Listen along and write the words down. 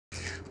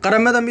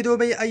qaramada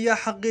midoobay ayaa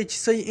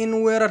xaqiijisay in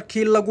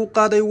weerarkii lagu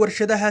qaaday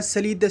warshadaha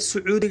saliidda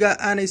Sacuudiga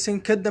aanaysan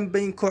ka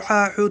dambeyn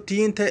kooxaha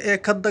Xuutiyiinta ee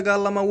ka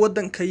dagaalama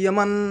wadanka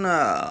Yemen.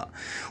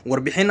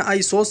 Warbixin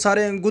ay soo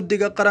saareen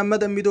guddiga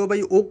qaramada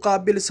midoobay oo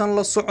qaabilsan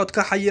la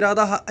socodka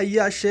xayiraadaha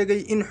ayaa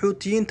sheegay in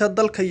Xuutiyiinta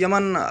dalka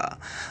Yemen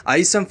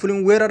aysan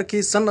fulin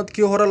weerarkii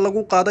sanadkii hore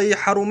lagu qaaday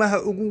xarumaha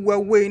ugu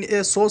waaweyn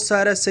ee soo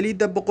saara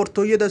saliidda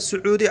boqortooyada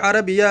Sacuudi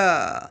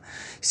Carabiya,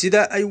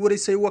 sida ay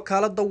warisay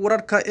wakaaladda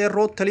wararka ee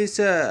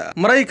Reuters.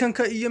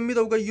 Mareykanka iyo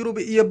midowga Yurub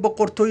iyo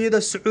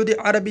boqortooyada Sacuudi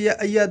Carabiya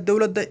ayaa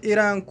dawladda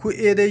Iiran ku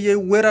eedeeyay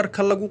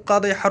weerarka lagu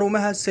qaaday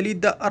xarumaha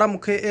saliidda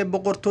aramka ee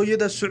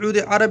boqortooyada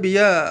Sacuudi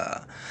Carabiya.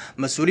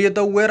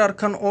 Mas'uuliyadda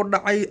weerarkan oo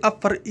dhacay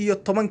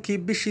 14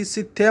 bishii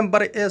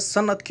Sebtembar ee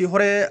sanadkii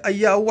hore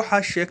ayaa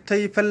waxaa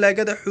sheegtay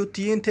fallaagada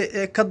Xuutiyiinta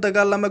ee ka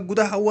dagaalama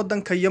gudaha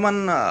wadanka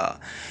Yemen,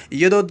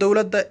 iyadoo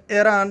dawladda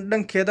Iiran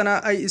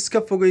dhankeedana ay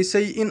iska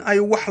fogeysay in ay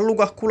wax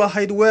lug ah ku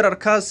lahayd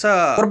weerarkaas.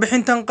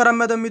 Warbixintan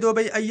qaramada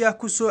midoobay ayaa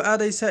ku soo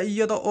aadaysa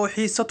iyada oo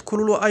xiisad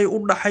kulul ay u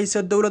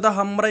dhaxaysa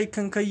dawladaha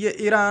Mareykanka iyo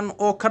Iiran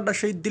oo ka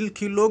dhashay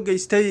dilkii loo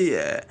geystay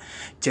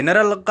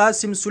General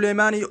Qasim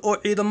Suleimani oo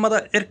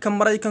ciidamada cirka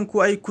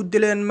Mareykanku ay ku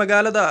dileen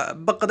magaalada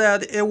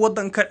Baghdad ee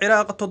wadanka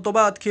Ciraaq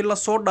toddobaadkii la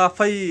soo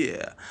dhaafay.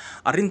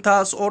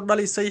 Arrintaas oo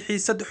dhalisay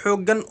xiisad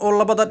xooggan oo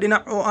labada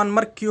dhinac oo aan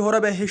markii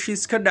horeba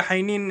heshiis ka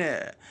dhaxaynin,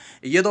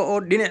 iyada oo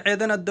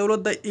dhinaceedana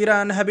dawladda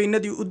Iiran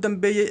habeenadii u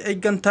dambeeyay ay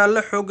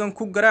gantaalo xooggan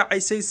ku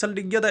garaacaysay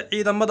saldhigyada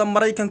ciidamada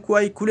Mareykanku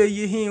ay ku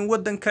leeyihiin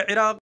wadanka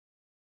Ciraaq.